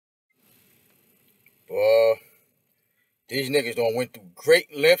These niggas done went through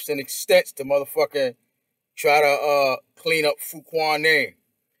great lengths and extents to motherfucking try to clean up Fruitquan name.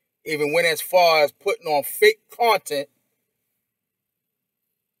 Even went as far as putting on fake content,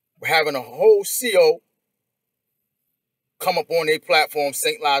 having a whole CO come up on their platform,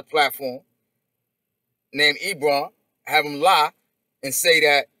 St. Laz platform, named Ebron, have him lie and say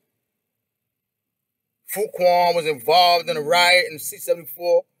that Fruitquan was involved in a riot in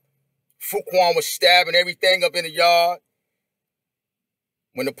C-74. Fruitquan was stabbing everything up in the yard.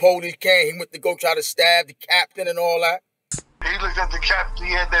 When the police came, he went to go try to stab the captain and all that. He looked at the captain,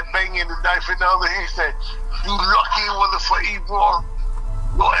 he had that bang in the knife in the other hand. He said, "You lucky it wasn't for Ebron.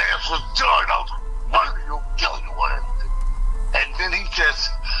 Your ass was done. I was murder you, kill you." And then he just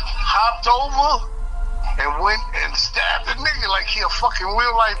hopped over and went and stabbed the nigga like he a fucking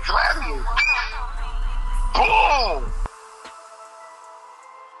real life gladiator. Boom!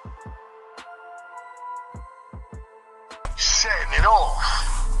 Setting it off.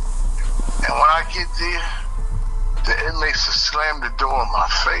 And when I get there, the inmates have slammed the door in my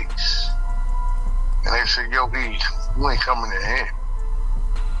face. And they said, "Yo, E, you ain't coming in here."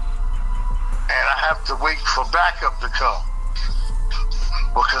 And I have to wait for backup to come.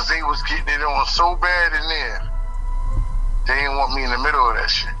 Because they was getting it on so bad in there, they didn't want me in the middle of that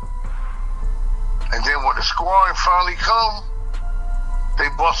shit. And then when the squad finally come, they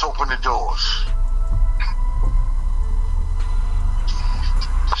bust open the doors.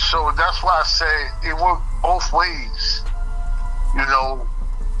 So that's why I say it worked both ways. You know,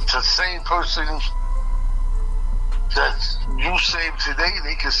 the same person that you saved today,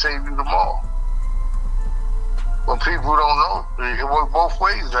 they can save you tomorrow. But people don't know. It worked both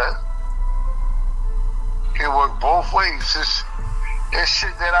ways, man. It worked both ways. It's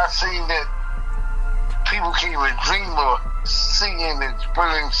shit that I seen that people can't even dream of seeing and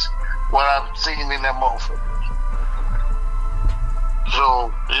experience what I've seen in that motherfucker.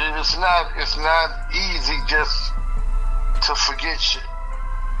 So it's not easy just to forget shit.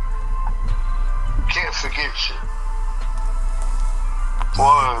 You can't forget shit.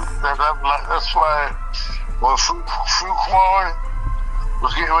 Well, that's why when Fruitquan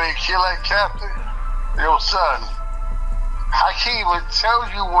was getting ready to kill that captain, yo son, I can't even tell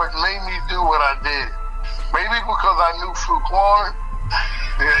you what made me do what I did. Maybe because I knew Fruitquan,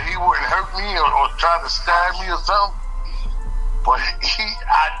 that he wouldn't hurt me or try to stab me or something. But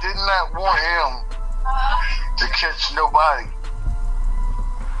I did not want him to catch nobody.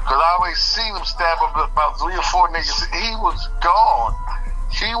 Because I always seen him stab about 3 or 4 niggas. He was gone.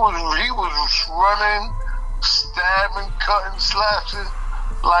 He was running, stabbing, cutting, slashing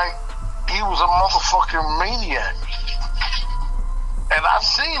like he was a motherfucking maniac. And I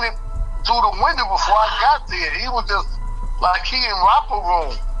seen it through the window before I got there. He was just like he in Rapper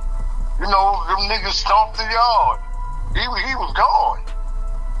Room. You know, them niggas stomped the yard. He was gone.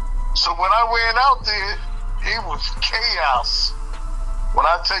 So when I went out there, it was chaos. When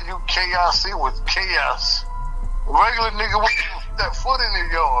I tell you chaos, it was chaos. A regular nigga wouldn't that foot in the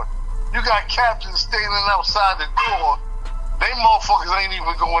yard. You got captains standing outside the door. They motherfuckers ain't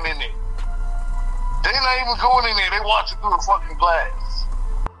even going in there. They not even going in there. They watching through the fucking glass.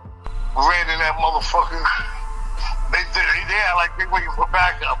 Ran in that motherfucker. They act like they waiting for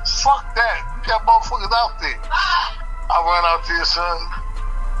backup. Fuck that. You got motherfuckers out there. I run out there, son.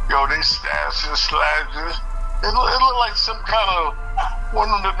 Yo, they stabs and slashes. It looked like some kind of one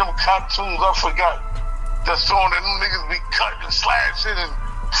of them cartoons, I forgot. That's on that them niggas be cutting and slashing and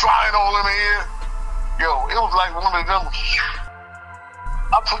flying all in the air. Yo, it was like one of them.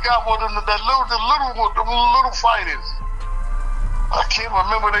 I forgot what the little fighters. I can't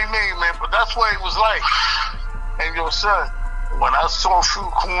remember their name, man, but that's what it was like. And yo, son, when I saw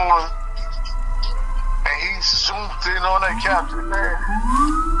Fruitquan and he zoomed in on that captain, man,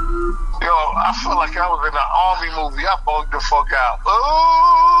 yo, I felt like I was in an army movie. I bugged the fuck out.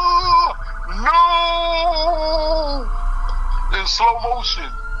 Oh, no! In slow motion.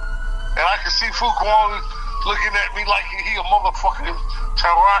 And I could see Fruitquan looking at me like he a motherfucking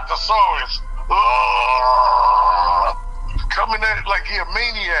Tyrannosaurus. Oh, coming at it like he a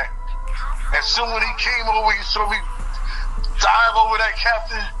maniac. And soon when he came over, he saw me dive over that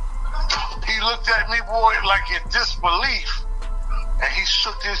captain. He looked at me, boy, like in disbelief. And he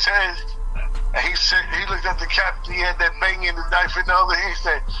shook his head. And he said, he looked at the captain, he had that bang in the knife in the other hand. He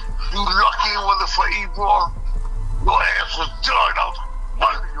said, "You lucky it wasn't for Ebron. Your ass was done. I was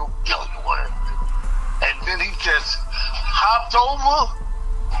murder you, kill you." And then he just hopped over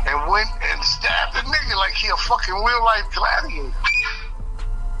and went and stabbed the nigga like he a fucking real life gladiator.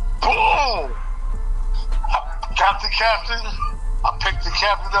 Boom! I got the captain. I picked the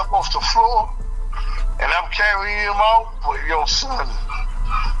captain up off the floor. and I'm carrying him out. But yo, son,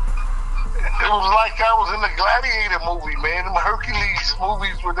 it was like I was in the Gladiator movie, man. Them Hercules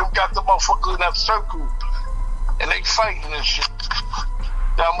movies where them got the motherfuckers in that circle and they fighting and shit.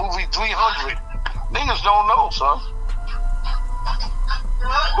 That movie 300. Niggas don't know, son.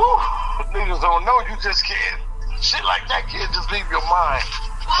 Whew. Niggas don't know. You just can't. Shit like that can't just leave your mind.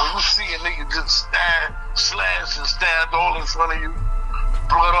 When you see a nigga just slash and stabbed all in front of you,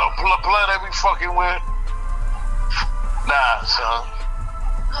 blood every fucking way. Nah, son.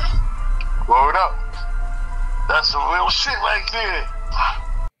 Word up. That's some real shit right there.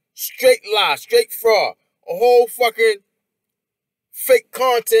 Straight lie, straight fraud. A whole fucking fake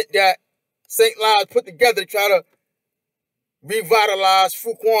content that St. Laz put together to try to revitalize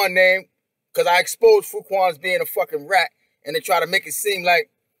Fruitquan name, because I exposed Fruitquan as being a fucking rat, and they try to make it seem like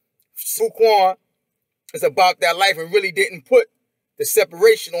Fruitquan is about that life and really didn't put the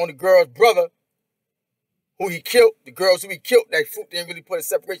separation on the girl's brother who he killed, the girls who he killed. That Fruit didn't really put a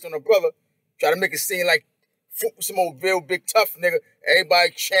separation on the brother. Try to make it seem like Fruit was some old real big tough nigga.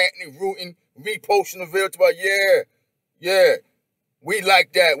 Everybody chanting and rooting, reposting the video about, yeah, we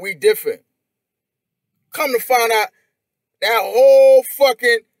like that, we different. Come to find out, that whole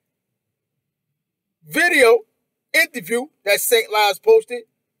fucking video interview that St. Laz posted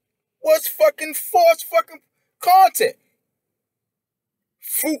was fucking false fucking content.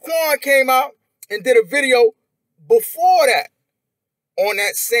 Fruitquan came out and did a video before that on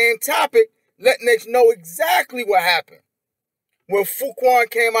that same topic, letting us know exactly what happened. When Fruitquan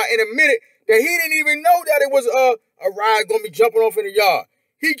came out and admitted that he didn't even know that it was a ride gonna be jumping off in the yard.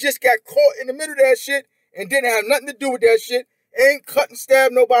 He just got caught in the middle of that shit and didn't have nothing to do with that shit. Ain't cut and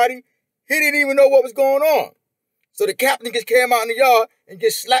stabbed nobody. He didn't even know what was going on. So the captain just came out in the yard and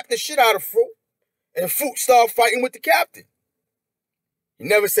just slapped the shit out of Fruit. And Fruit started fighting with the captain. He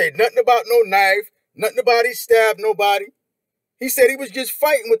never said nothing about no knife, nothing about he stabbed nobody. He said he was just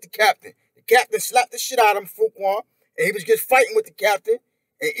fighting with the captain. The captain slapped the shit out of him, Fruitquan, and he was just fighting with the captain.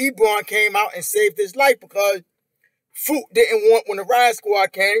 And Ebron came out and saved his life because Fruit didn't want, when the riot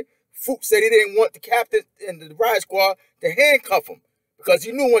squad came, Fruit said he didn't want the captain and the riot squad to handcuff him because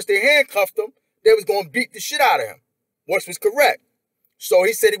he knew once they handcuffed him, they was going to beat the shit out of him, which was correct. So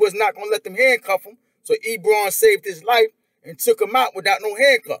he said he was not going to let them handcuff him. So Ebron saved his life and took him out without no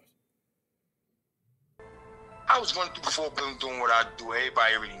handcuffs. I was going through before doing what I do.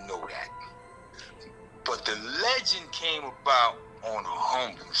 Everybody already know that. But the legend came about on a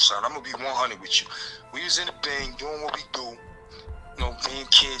humble, son. I'm going to be 100 with you. We was in the Bing doing what we do. You know, being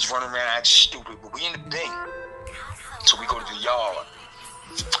kids running around acting stupid. But we in the Bing. So we go to the yard.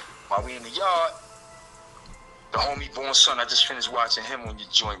 While we in the yard, the homie born son, I just finished watching him on your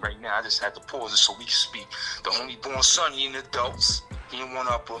joint right now. I just had to pause it so we can speak. The homie born son, he in the adults. He in one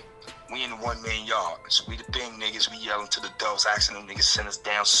upper. We in the one man yard. So we the Bing niggas, we yelling to the adults, asking them niggas send us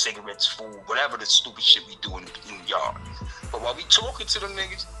down cigarettes, food, whatever the stupid shit we do in the yard. But while we talking to them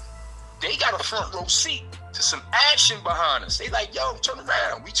niggas, they got a front row seat to some action behind us. They like, yo, turn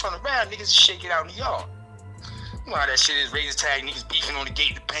around. We turn around, niggas is shaking out in the yard. You know how that shit is, razor tag, niggas beefing on the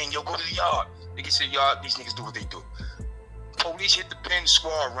gate, the Bang, yo, go to the yard. Niggas to the yard, these niggas do what they do. Police hit the pen,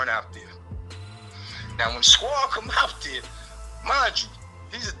 squad run out there. Now when the squad come out there, mind you,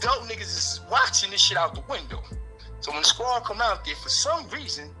 these adult niggas is watching this shit out the window. So when the squad come out there, for some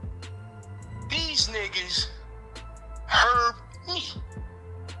reason, these niggas heard me.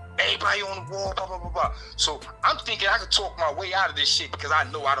 Everybody on the wall, blah, blah, blah, blah. So I'm thinking I could talk my way out of this shit because I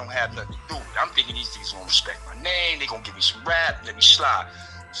know I don't have nothing to do with it. I'm thinking these niggas gonna respect my name, they gonna give me some rap, let me slide.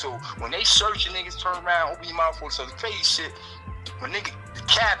 So when they search and niggas turn around, open your mouth for some crazy shit, when nigga, the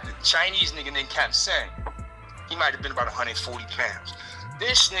captain, Chinese nigga named Captain Sang, he might have been about 140 pounds.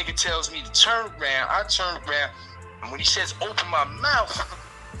 This nigga tells me to turn around, I turn around, and when he says open my mouth,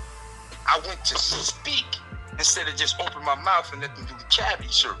 I went to speak instead of just open my mouth and let them do the cavity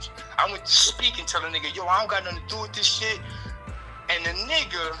search. I went to speak and tell the nigga, yo, I don't got nothing to do with this shit. And the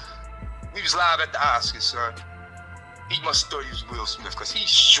nigga, we was live at the Oscars, son. He must have thought he was Will Smith because he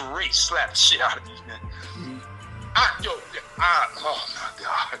straight slapped the shit out of me, man. Oh my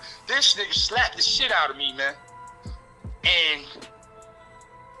God. This nigga slapped the shit out of me, man. And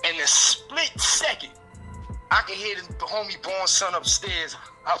in a split second, I can hear the homie born son upstairs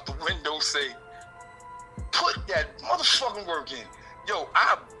out the window say, put that motherfucking work in. Yo,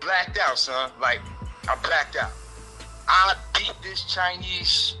 I blacked out, son. Like, I blacked out. I beat this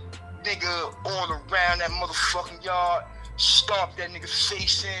Chinese nigga all around that motherfucking yard, stomped that nigga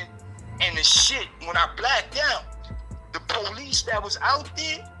face in, and the shit, when I blacked out, the police that was out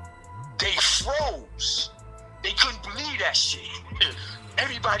there, they froze. They couldn't believe that shit.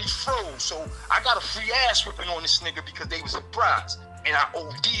 everybody froze. So I got a free ass whipping on this nigga because they was surprised. And I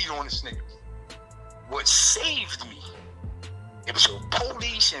OD'd on this nigga. What saved me, it was a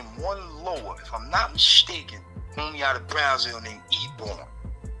police and one lower, if I'm not mistaken, homie out of Brownsville named E-Born.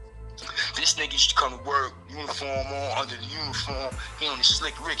 This nigga used to come to work, uniform on, under the uniform, he on his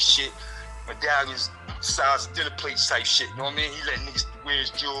slick Rick shit, medallions, size of dinner plates type shit, you know what I mean? He let niggas wear his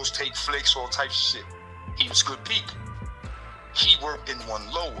jewels, take flicks, all types of shit. He was good people. He worked in one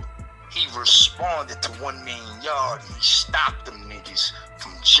lower. He responded to one main yard and he stopped them niggas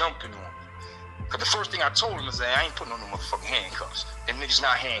from jumping on me. Cause the first thing I told him is that I ain't putting on no motherfucking handcuffs. Them niggas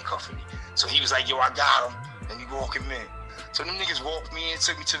not handcuffing me. So he was like, yo, I got him. And he walk him in. So them niggas walked me in,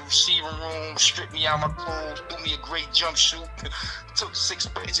 took me to the receiving room, stripped me out my clothes, threw me a great jumpsuit, took 6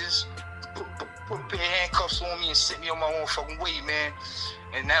 pictures, put a pair of handcuffs on me and sent me on my own fucking way, man.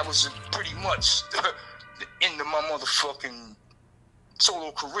 And that was pretty much the end of my motherfucking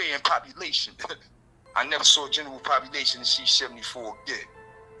solo career in population. I never saw general population in C-74 again.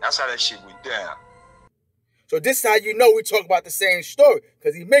 That's how that shit went down. So this is how you know we talk about the same story,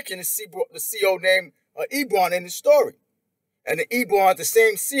 because he mentioned the CO named Ebron in the story. And the Ebron, the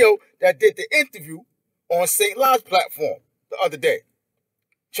same CO that did the interview on St. Laz platform the other day,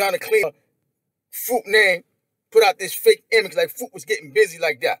 trying to clean up Fruit name, put out this fake image like Fruit was getting busy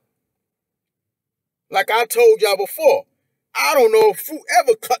like that. Like I told y'all before, I don't know if Fruit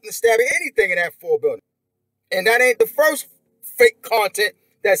ever cut and stabbed anything in that 4 building. And that ain't the first fake content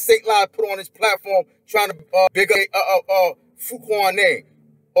that St. Laz put on his platform trying to big up Fruitquan name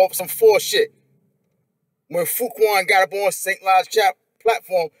off some 4 shit. When Fruitquan got up on St. Laz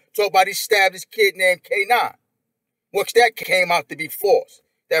platform, talk about he stabbed this kid named K9. Which that came out to be false.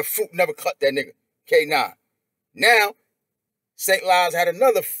 That Fruit never cut that nigga, K9. Now, St. Laz had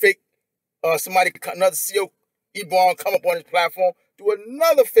another fake, somebody cut another CO, Ebron come up on his platform, do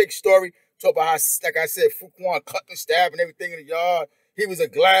another fake story, talk about how, like I said, Fruitquan cut and stabbed and everything in the yard. He was a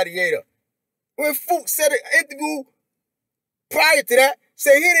gladiator. When Fruit said an interview prior to that,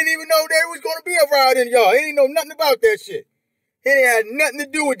 say he didn't even know there was going to be a riot in the yard. He didn't know nothing about that shit. He didn't have nothing to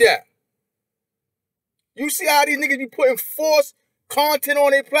do with that. You see how these niggas be putting false content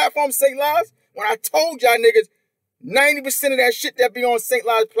on their platform, St. Laz? When I told y'all niggas, 90% of that shit that be on St.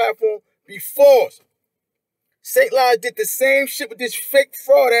 Laz platform be false. St. Laz did the same shit with this fake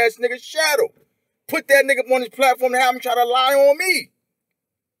fraud ass nigga Shadow. Put that nigga on his platform and have him try to lie on me.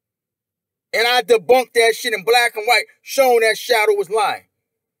 And I debunked that shit in black and white, showing that Shadow was lying.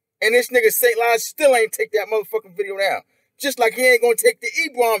 And this nigga St. Laz still ain't take that motherfucking video down. Just like he ain't gonna take the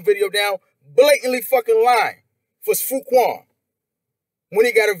Ebron video down, blatantly fucking lying for Fruitquan. When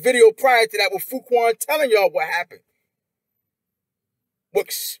he got a video prior to that with Fruitquan telling y'all what happened.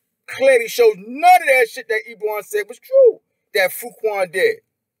 Which clearly shows none of that shit that Ebron said was true, that Fruitquan did.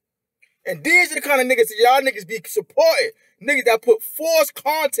 And these are the kind of niggas that y'all niggas be supporting. Niggas that put false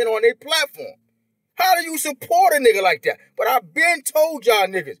content on their platform. How do you support a nigga like that? But I've been told y'all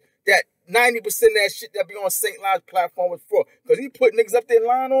niggas that 90% of that shit that be on St. Laz platform was fraud. Because he put niggas up there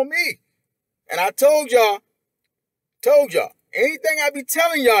lying on me. And I told y'all, anything I be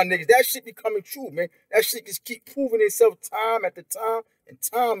telling y'all niggas, that shit be coming true, man. That shit just keep proving itself time after time and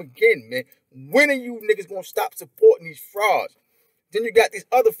time again, man. When are you niggas gonna stop supporting these frauds? Then you got these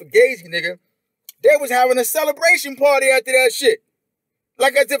other Fugazi nigga. They was having a celebration party after that shit.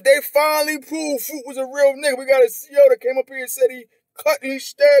 Like as if they finally proved Fruit was a real nigga. We got a CEO that came up here and said he cut and he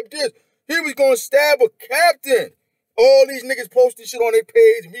stabbed this. He was gonna stab a captain. All these niggas posted shit on their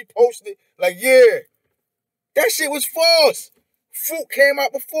page and reposted it. Like, yeah. That shit was false. Fruit came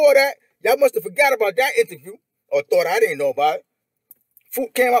out before that. Y'all must have forgot about that interview. Or thought I didn't know about it.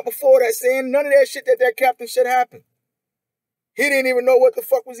 Fruit came out before that saying none of that shit that captain shit happened. He didn't even know what the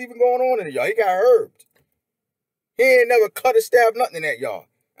fuck was even going on in the yard. He got herbed. He ain't never cut or stabbed nothing in that yard.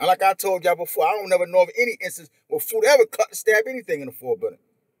 And like I told y'all before, I don't never know of any instance where Fruit ever cut or stabbed anything in the 4 building.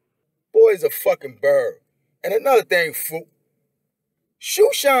 Boy's a fucking bird. And another thing, Fruit.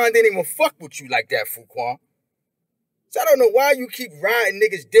 Shushan didn't even fuck with you like that, Fruitquan. So I don't know why you keep riding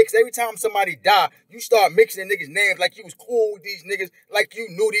niggas' dicks. Every time somebody die, you start mixing niggas' names like you was cool with these niggas, like you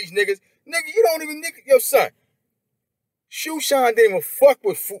knew these niggas. Nigga, you don't even nigga your son. Shushan didn't even fuck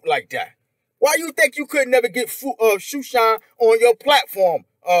with Fruit like that. Why you think you could never get Shushan on your platform,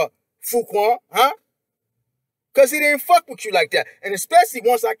 Fruitquan, huh? Because he didn't fuck with you like that. And especially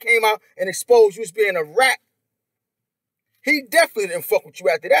once I came out and exposed you as being a rat, he definitely didn't fuck with you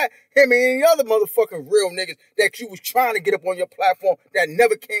after that. Him and any other motherfucking real niggas that you was trying to get up on your platform that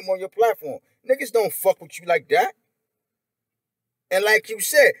never came on your platform. Niggas don't fuck with you like that. And like you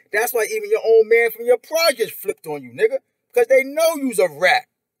said, that's why even your own man from your project flipped on you, nigga. Because they know you's a rat.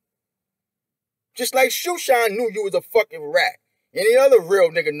 Just like Shoeshine knew you was a fucking rat. Any other real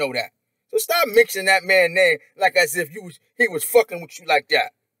nigga know that. So stop mixing that man's name like as if he was fucking with you like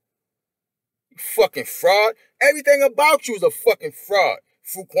that. You fucking fraud. Everything about you is a fucking fraud,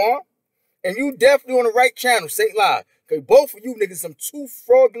 Fruitquan. And you definitely on the right channel, St. Laz. Because both of you niggas some two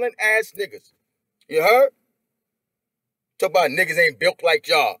fraudulent ass niggas. You heard? Talk about niggas ain't built like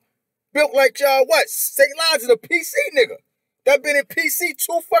y'all. Built like y'all what? St. Laz is a PC nigga. That been in PC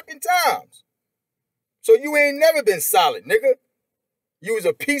 2 fucking times. So you ain't never been solid, nigga. You was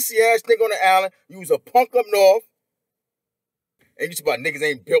a PC ass nigga on the island. You was a punk up north. And you talk about niggas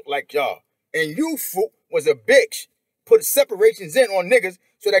ain't built like y'all. And you, Fruit, was a bitch. Put separations in on niggas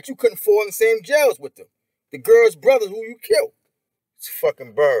so that you couldn't fall in the same jails with them. The girl's brothers who you killed. It's a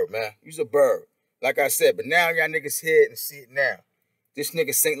fucking bird, man. You's a bird. Like I said, but now y'all niggas hear it and see it now. This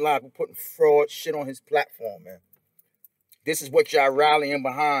nigga St. Laz be putting fraud shit on his platform, man. This is what y'all rallying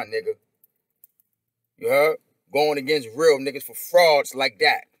behind, nigga. You heard? Going against real niggas for frauds like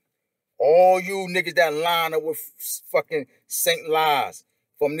that. All you niggas that line up with fucking St. Laz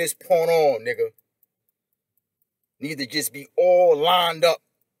from this point on, nigga, need to just be all lined up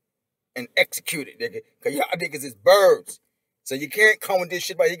and executed, nigga. Because y'all niggas is birds. So you can't come with this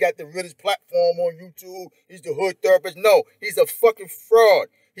shit about he got the realest platform on YouTube. He's the hood therapist. No, he's a fucking fraud.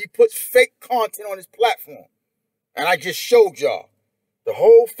 He puts fake content on his platform. And I just showed y'all. The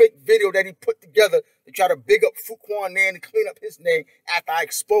whole fake video that he put together to try to big up Fruitquan name and clean up his name after I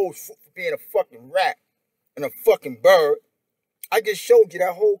exposed Fruit for being a fucking rat and a fucking bird. I just showed you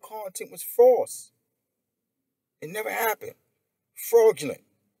that whole content was false. It never happened. Fraudulent.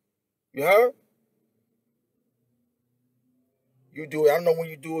 You heard? You do it. I don't know when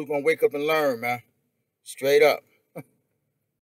you do it. You're going to wake up and learn, man. Straight up.